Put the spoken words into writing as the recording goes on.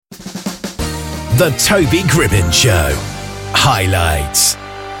The Toby Gribbin Show. Highlights.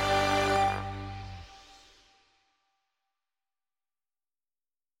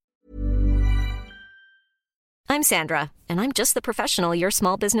 I'm Sandra, and I'm just the professional your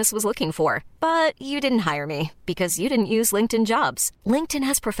small business was looking for. But you didn't hire me because you didn't use LinkedIn Jobs. LinkedIn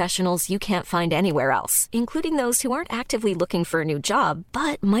has professionals you can't find anywhere else, including those who aren't actively looking for a new job,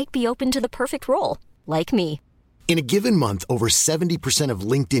 but might be open to the perfect role, like me. In a given month, over 70% of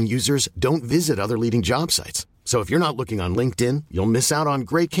LinkedIn users don't visit other leading job sites. So if you're not looking on LinkedIn, you'll miss out on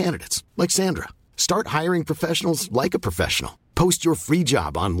great candidates like Sandra. Start hiring professionals like a professional. Post your free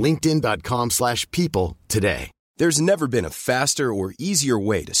job on linkedin.com/people today. There's never been a faster or easier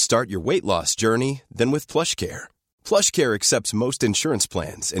way to start your weight loss journey than with PlushCare. PlushCare accepts most insurance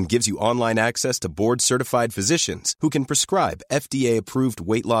plans and gives you online access to board-certified physicians who can prescribe FDA-approved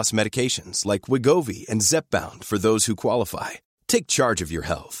weight loss medications like Wegovy and Zepbound for those who qualify. Take charge of your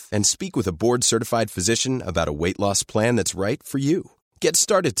health and speak with a board-certified physician about a weight loss plan that's right for you. Get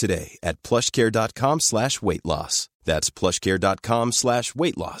started today at plushcare.com/weight loss. That's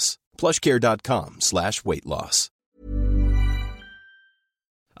plushcare.com/weight loss. plushcare.com/weight loss.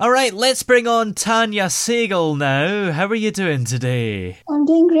 All right, let's bring on Tanya Segal now. How are you doing today? I'm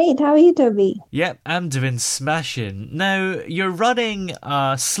doing great. How are you, Toby? Yep, I'm doing smashing. Now, you're running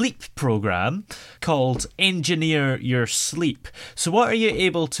a sleep program called Engineer Your Sleep. So what are you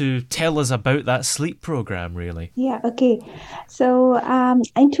able to tell us about that sleep program, really? Yeah, okay. So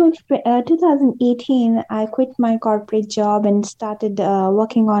in 2018, I quit my corporate job and started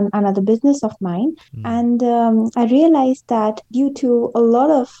working on another business of mine. And I realized that due to a lot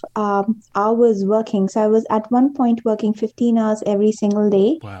of hours working, so I was at one point working 15 hours every single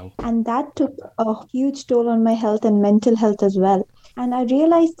day. Wow. And that took a huge toll on my health and mental health as well. And I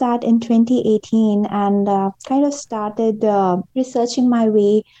realized that in 2018 and kind of started researching my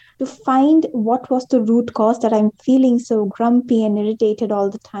way to find what was the root cause that I'm feeling so grumpy and irritated all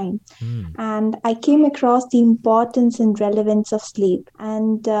the time. And I came across the importance and relevance of sleep.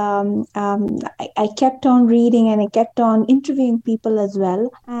 And I kept on reading and I kept on interviewing people as well.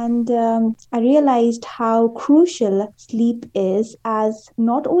 And I realized how crucial sleep is as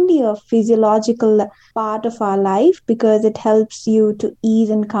not only a physiological part of our life because it helps you to ease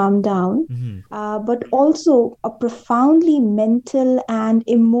and calm down, but also a profoundly mental and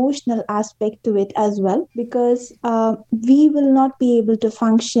emotional aspect to it as well, because we will not be able to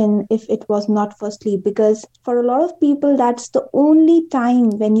function if it was not for sleep, because for a lot of people that's the only time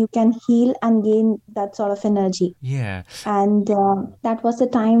when you can heal and gain that sort of energy. Yeah. And that was the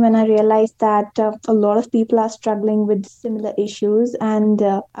time when I realized that a lot of people are struggling with similar issues, and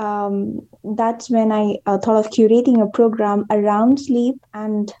that's when I thought of curating a program around sleep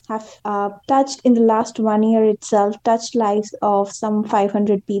and have touched in the last 1 year itself, touched lives of some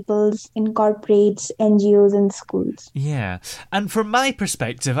 500 people in corporates, NGOs and schools. Yeah, and from my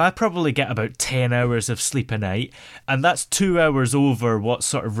perspective, I probably get about 10 hours of sleep a night, and that's 2 hours over what's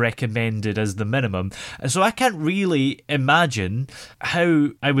sort of recommended as the minimum. And so I can't really imagine how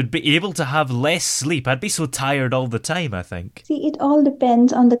I would be able to have less sleep. I'd be so tired all the time, I think. See, it all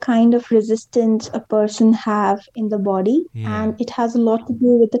depends on the kind of resistance a person have in the body, and it has a lot to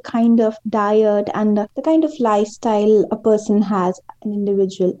do with the kind of diet and the kind of lifestyle a person has, an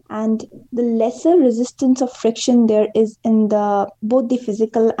individual. And the lesser resistance of friction there is in both the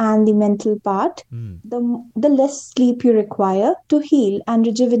physical and the mental part, the less sleep you require to heal and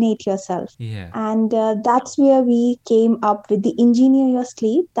rejuvenate yourself. And that's where we came up with the Engineer Your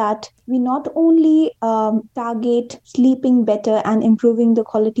Sleep, that we not only target sleeping better and improving the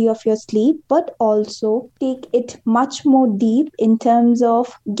quality of your sleep, but also take it much more deep in terms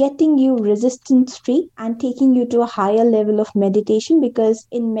of getting you resistance free and taking you to a higher level of meditation. Because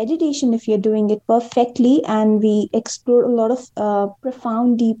in meditation, if you're doing it perfectly, and we explore a lot of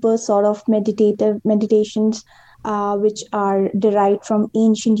profound, deeper sort of meditations, which are derived from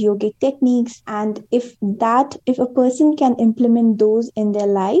ancient yogic techniques. And if a person can implement those in their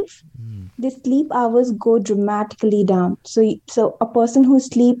life, the sleep hours go dramatically down. So a person who's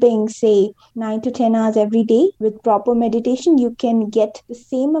sleeping, say, 9 to 10 hours every day, with proper meditation, you can get the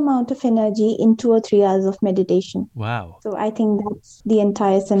same amount of energy in 2 or 3 hours of meditation. Wow. So I think that's the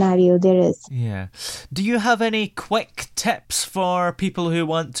entire scenario there is. Yeah. Do you have any quick tips for people who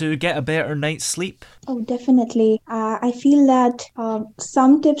want to get a better night's sleep? Oh, definitely. I feel that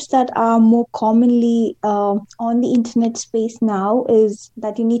some tips that are more commonly on the internet space now is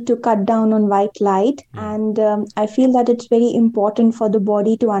that you need to cut down on white light. Yeah. And I feel that it's very important for the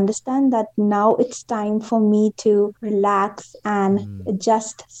body to understand that now it's time for me to relax and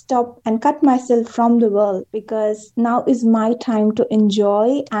just stop and cut myself from the world, because now is my time to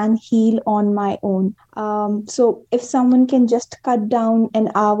enjoy and heal on my own. So if someone can just cut down an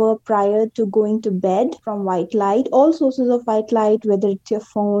hour prior to going to bed from white light, all sources of white light, whether it's your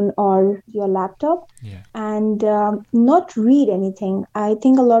phone or your laptop, and not read anything. I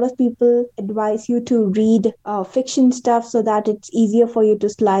think a lot of people advise you to read fiction stuff so that it's easier for you to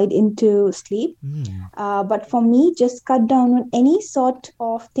slide into sleep. But for me, just cut down on any sort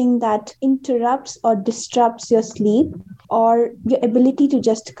of thing that interrupts or disrupts your sleep or your ability to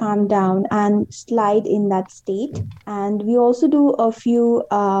just calm down and slide in that state. And we also do a few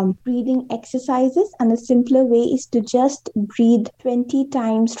breathing exercises, and a simpler way is to just breathe 20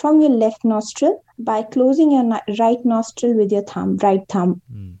 times from your left nostril by closing your right nostril with your right thumb.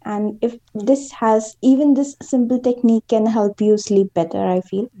 And if this simple technique can help you sleep better, I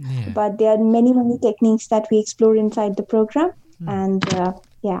feel. But there are many techniques that we explore inside the program. And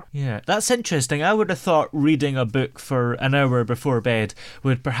yeah, that's interesting. I would have thought reading a book for an hour before bed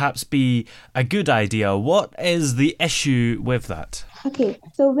would perhaps be a good idea. What is the issue with that? Okay,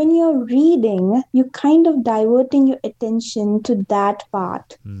 so when you're reading, you're kind of diverting your attention to that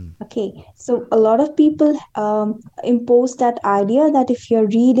part. Okay, so a lot of people impose that idea that if you're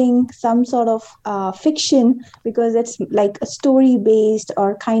reading some sort of fiction, because it's like a story based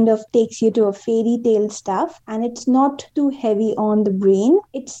or kind of takes you to a fairy tale stuff, and it's not too heavy on the brain,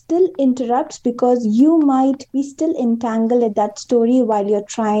 it still interrupts because you might be still entangled in that story while you're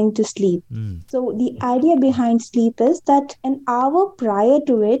trying to sleep. So the idea behind sleep is that an hour prior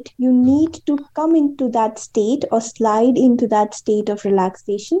to it, you need to come into that state or slide into that state of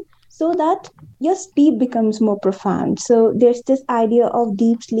relaxation so that your sleep becomes more profound. So there's this idea of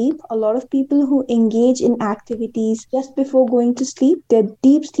deep sleep. A lot of people who engage in activities just before going to sleep, their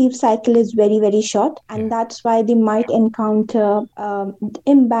deep sleep cycle is very, very short. And that's why they might encounter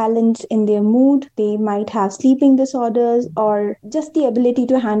imbalance in their mood. They might have sleeping disorders, or just the ability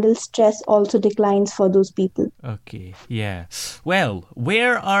to handle stress also declines for those people. Okay, yeah. Well,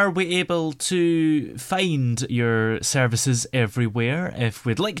 where are we able to find your services everywhere if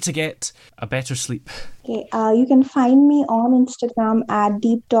we'd like to get a better sleep? Okay, you can find me on Instagram at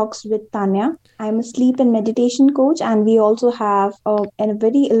Deep Talks with Tanya. I'm a sleep and meditation coach, and we also have a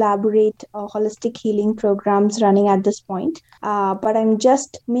very elaborate holistic healing programs running at this point. But I'm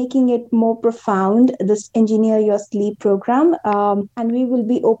just making it more profound, this Engineer Your Sleep program, and we will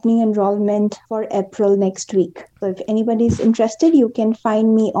be opening enrollment for April next week. So if anybody is interested, you can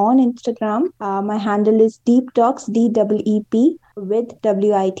find me on Instagram. My handle is Deep Talks, DEEP, with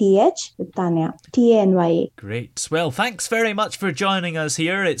WITH, with Tanya, TANYA. Great. Well, thanks very much for joining us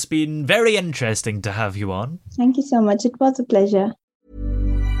here. It's been very interesting to have you on. Thank you so much. It was a pleasure.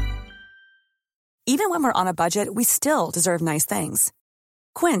 Even when we're on a budget, we still deserve nice things.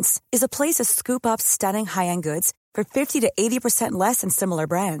 Quince is a place to scoop up stunning high-end goods for 50 to 80% less than similar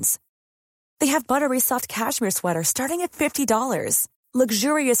brands. They have buttery soft cashmere sweaters starting at $50,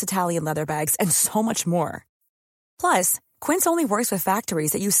 luxurious Italian leather bags, and so much more. Plus, Quince only works with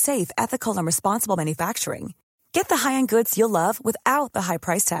factories that use safe, ethical, and responsible manufacturing. Get the high-end goods you'll love without the high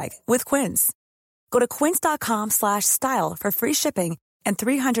price tag with Quince. Go to quince.com/style for free shipping and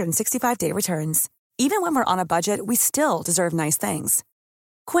 365-day returns. Even when we're on a budget, we still deserve nice things.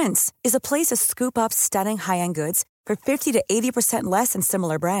 Quince is a place to scoop up stunning high-end goods for 50 to 80% less than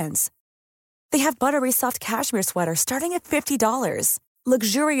similar brands. They have buttery soft cashmere sweaters starting at $50,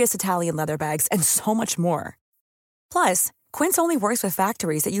 luxurious Italian leather bags, and so much more. Plus, Quince only works with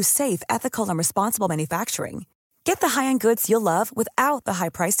factories that use safe, ethical, and responsible manufacturing. Get the high-end goods you'll love without the high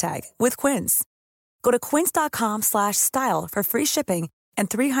price tag with Quince. Go to quince.com/style for free shipping and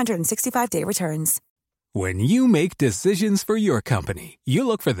 365-day returns. When you make decisions for your company, you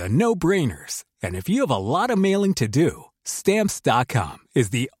look for the no-brainers. And if you have a lot of mailing to do, Stamps.com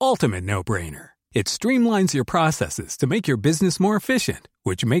is the ultimate no-brainer. It streamlines your processes to make your business more efficient,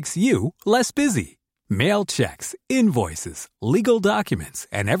 which makes you less busy. Mail checks, invoices, legal documents,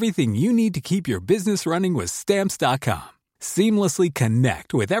 and everything you need to keep your business running with Stamps.com. Seamlessly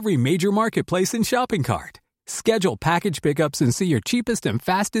connect with every major marketplace and shopping cart. Schedule package pickups and see your cheapest and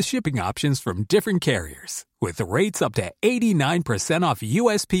fastest shipping options from different carriers, with rates up to 89% off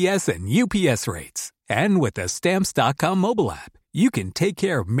USPS and UPS rates. And with the Stamps.com mobile app, you can take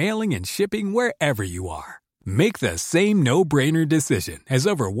care of mailing and shipping wherever you are. Make the same no-brainer decision as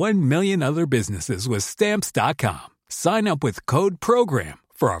over 1 million other businesses with Stamps.com. Sign up with code PROGRAM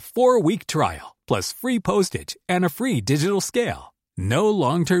for a 4-week trial, plus free postage and a free digital scale. No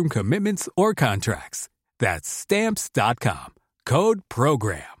long-term commitments or contracts. That's Stamps.com. Code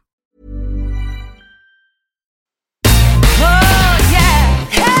PROGRAM. Oh, yeah.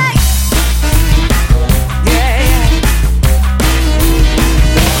 Hey!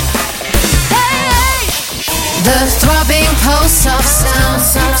 The throbbing pulse of sound.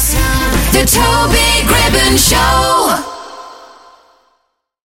 The Toby Gribbon Show.